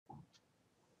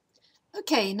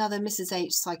Okay, another Mrs.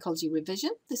 H psychology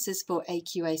revision. This is for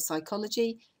AQA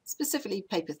Psychology, specifically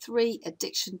paper 3,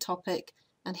 addiction topic,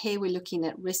 and here we're looking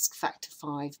at risk factor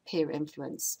 5, peer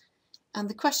influence. And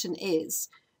the question is,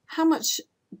 how much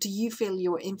do you feel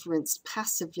you're influenced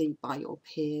passively by your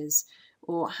peers,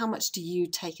 or how much do you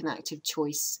take an active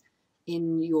choice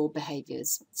in your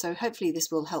behaviours? So hopefully this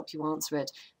will help you answer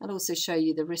it and also show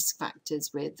you the risk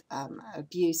factors with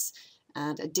abuse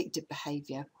and addictive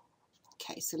behaviour.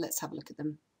 Okay, so let's have a look at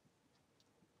them.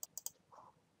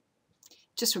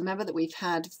 Just remember that we've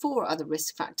had 4 other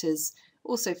risk factors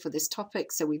also for this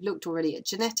topic. So we've looked already at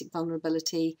genetic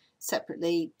vulnerability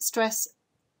separately, stress,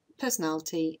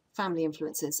 personality, family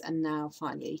influences, and now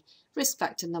finally risk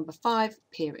factor number 5,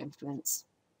 peer influence.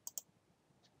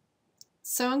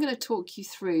 So I'm going to talk you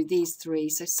through these 3.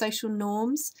 So social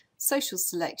norms, social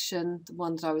selection, the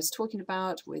one that I was talking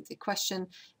about with the question,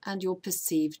 and your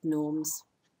perceived norms.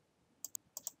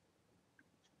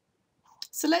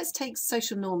 So let's take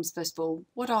social norms first of all.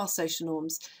 What are social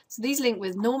norms? So these link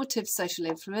with normative social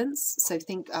influence. So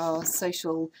think our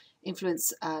social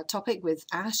influence topic with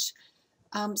Ash.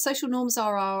 Social norms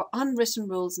are our unwritten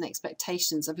rules and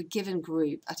expectations of a given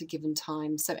group at a given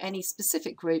time. So any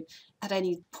specific group at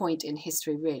any point in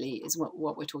history really is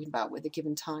what we're talking about with a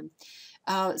given time.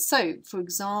 So for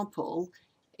example,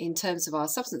 in terms of our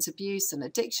substance abuse and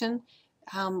addiction,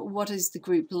 what is the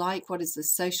group like? What is the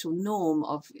social norm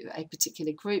of a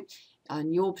particular group,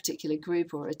 and your particular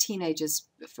group, or a teenager's,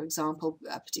 for example,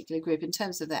 a particular group in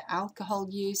terms of their alcohol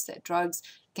use, their drugs,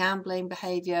 gambling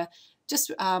behaviour,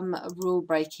 just rule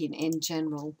breaking in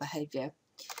general behaviour.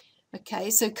 Okay,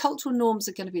 so cultural norms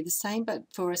are going to be the same, but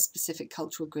for a specific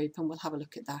cultural group, and we'll have a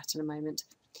look at that in a moment.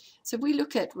 So if we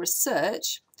look at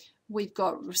research, we've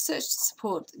got research to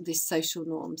support these social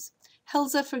norms.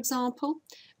 Helzer, for example,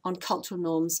 on cultural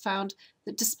norms found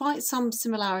that despite some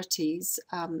similarities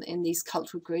in these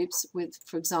cultural groups with,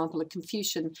 for example, a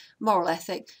Confucian moral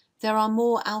ethic, there are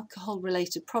more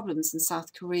alcohol-related problems in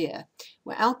South Korea,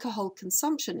 where alcohol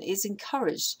consumption is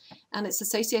encouraged and it's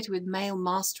associated with male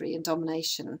mastery and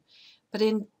domination. But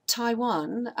in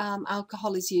Taiwan,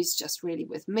 alcohol is used just really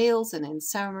with meals and in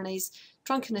ceremonies.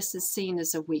 Drunkenness is seen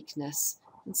as a weakness.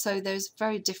 And so there's a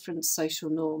very different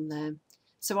social norm there.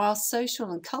 So our social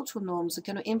and cultural norms are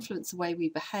going to influence the way we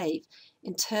behave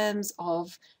in terms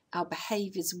of our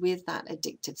behaviours with that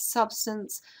addictive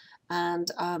substance and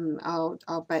our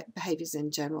behaviours in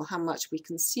general, how much we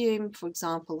consume, for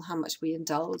example, how much we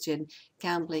indulge in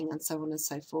gambling and so on and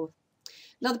so forth.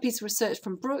 Another piece of research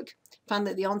from Brooke found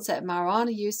that the onset of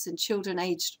marijuana use in children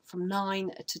aged from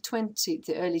 9 to 20,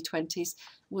 the early 20s,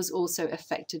 was also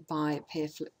affected by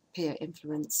peer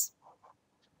influence.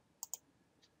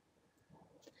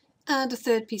 And a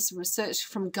third piece of research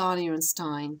from Garnier and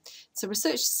Stein. So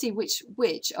research to see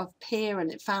which of peer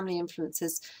and family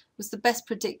influences was the best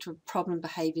predictor of problem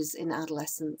behaviours in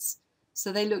adolescence.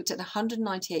 So they looked at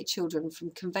 198 children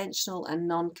from conventional and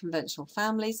non-conventional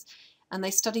families, and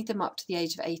they studied them up to the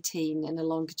age of 18 in a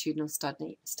longitudinal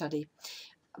study.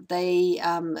 They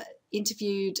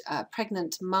interviewed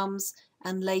pregnant mums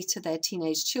and later their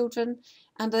teenage children,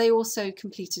 and they also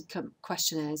completed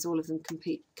questionnaires. All of them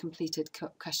completed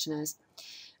questionnaires.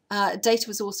 Data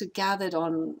was also gathered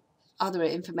on other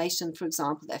information, for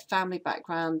example, their family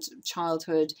background,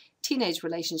 childhood, teenage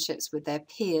relationships with their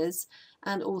peers,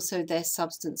 and also their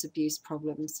substance abuse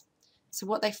problems. So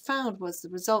what they found was the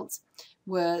results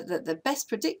were that the best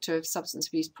predictor of substance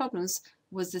abuse problems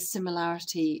was the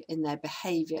similarity in their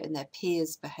behaviour, in their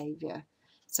peers' behaviour.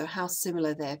 So how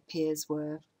similar their peers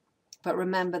were. But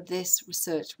remember, this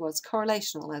research was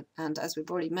correlational, and as we've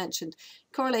already mentioned,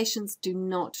 correlations do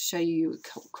not show you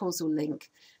a causal link.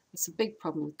 It's a big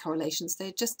problem with correlations.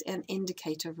 They're just an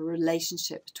indicator of a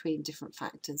relationship between different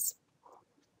factors.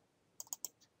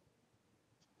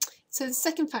 So the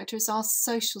second factor is our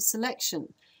social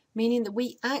selection, meaning that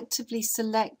we actively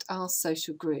select our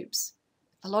social groups.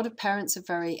 A lot of parents are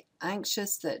very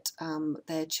anxious that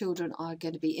their children are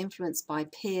going to be influenced by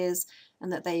peers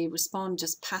and that they respond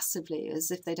just passively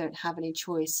as if they don't have any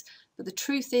choice. But the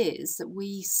truth is that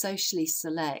we socially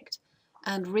select.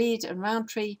 And Reed and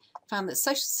Roundtree found that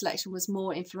social selection was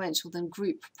more influential than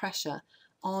group pressure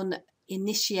on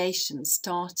initiation,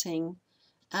 starting,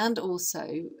 and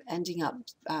also ending up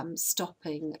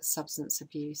stopping substance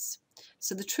abuse.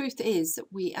 So the truth is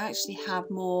that we actually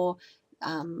have more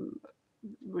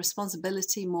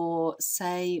responsibility, more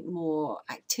say, more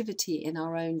activity in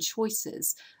our own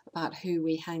choices about who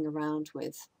we hang around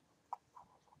with.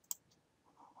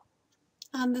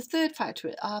 And the third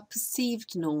factor are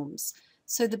perceived norms.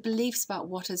 So the beliefs about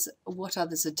what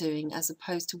others are doing as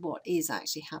opposed to what is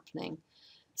actually happening.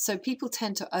 So people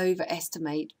tend to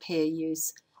overestimate peer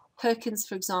use. Perkins,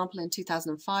 for example, in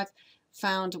 2005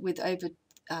 found with over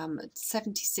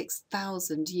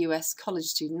 76,000 US college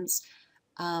students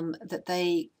that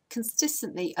they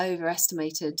consistently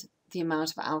overestimated the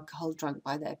amount of alcohol drunk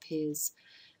by their peers.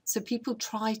 So people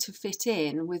try to fit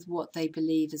in with what they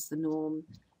believe is the norm.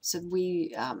 So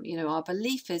we, our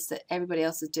belief is that everybody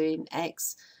else is doing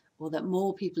X, or that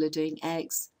more people are doing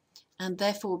X. And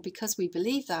therefore, because we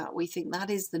believe that, we think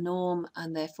that is the norm,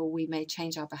 and therefore we may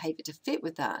change our behaviour to fit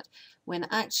with that, when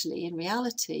actually, in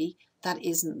reality, that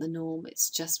isn't the norm. It's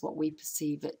just what we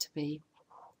perceive it to be.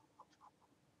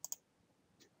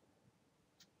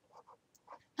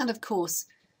 And of course,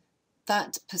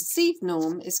 that perceived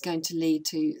norm is going to lead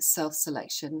to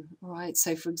self-selection, right?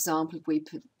 So, for example, if we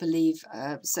believe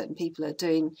certain people are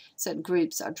doing, certain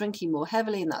groups are drinking more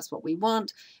heavily, and that's what we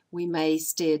want, we may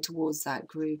steer towards that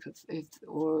group.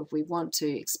 Or if we want to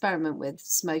experiment with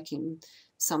smoking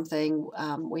something,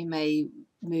 we may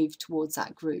move towards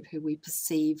that group who we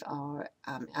perceive are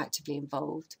actively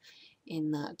involved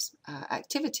in that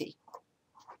activity.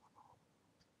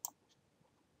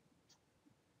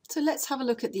 So let's have a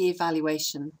look at the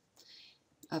evaluation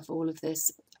of all of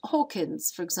this. Hawkins,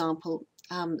 for example,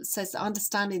 says that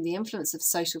understanding the influence of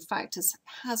social factors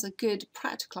has a good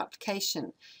practical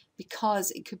application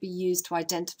because it could be used to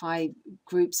identify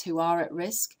groups who are at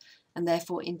risk and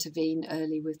therefore intervene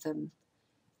early with them.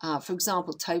 For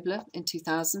example, Tobler in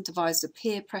 2000 devised a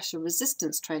peer pressure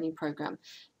resistance training program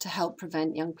to help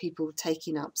prevent young people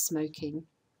taking up smoking.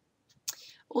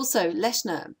 Also,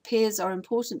 Leshner, peers are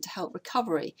important to help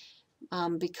recovery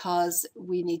because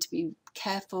we need to be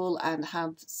careful and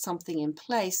have something in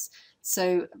place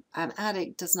so an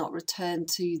addict does not return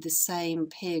to the same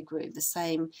peer group,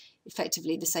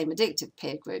 effectively the same addictive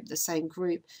peer group, the same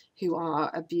group who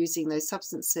are abusing those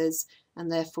substances,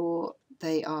 and therefore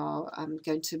they are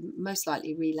going to most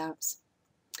likely relapse.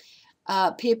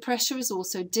 Peer pressure is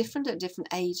also different at different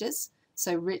ages.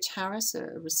 So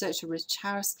researcher Rich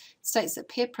Harris, states that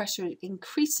peer pressure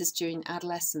increases during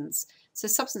adolescence. So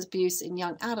substance abuse in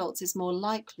young adults is more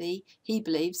likely, he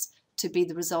believes, to be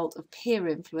the result of peer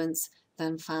influence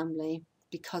than family,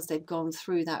 because they've gone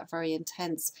through that very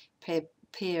intense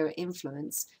peer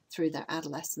influence through their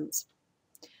adolescence.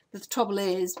 The trouble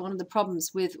is, one of the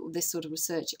problems with this sort of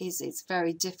research is it's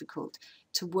very difficult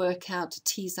to work out, to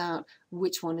tease out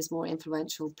which one is more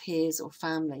influential, peers or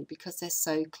family, because they're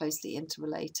so closely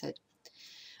interrelated.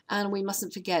 And we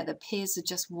mustn't forget that peers are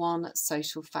just one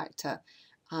social factor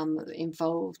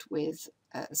involved with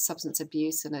substance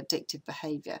abuse and addictive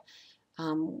behaviour.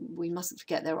 We mustn't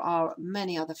forget there are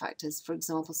many other factors, for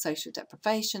example, social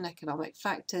deprivation, economic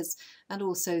factors, and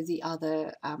also the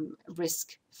other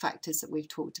risk factors that we've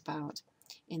talked about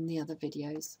in the other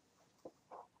videos.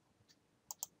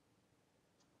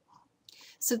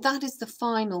 So that is the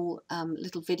final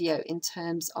little video in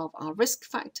terms of our risk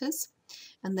factors.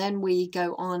 And then we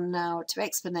go on now to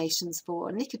explanations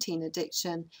for nicotine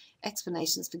addiction,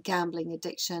 explanations for gambling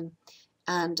addiction,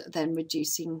 and then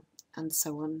reducing and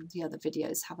so on. The other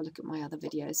videos, have a look at my other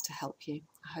videos to help you.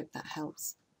 I hope that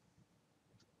helps.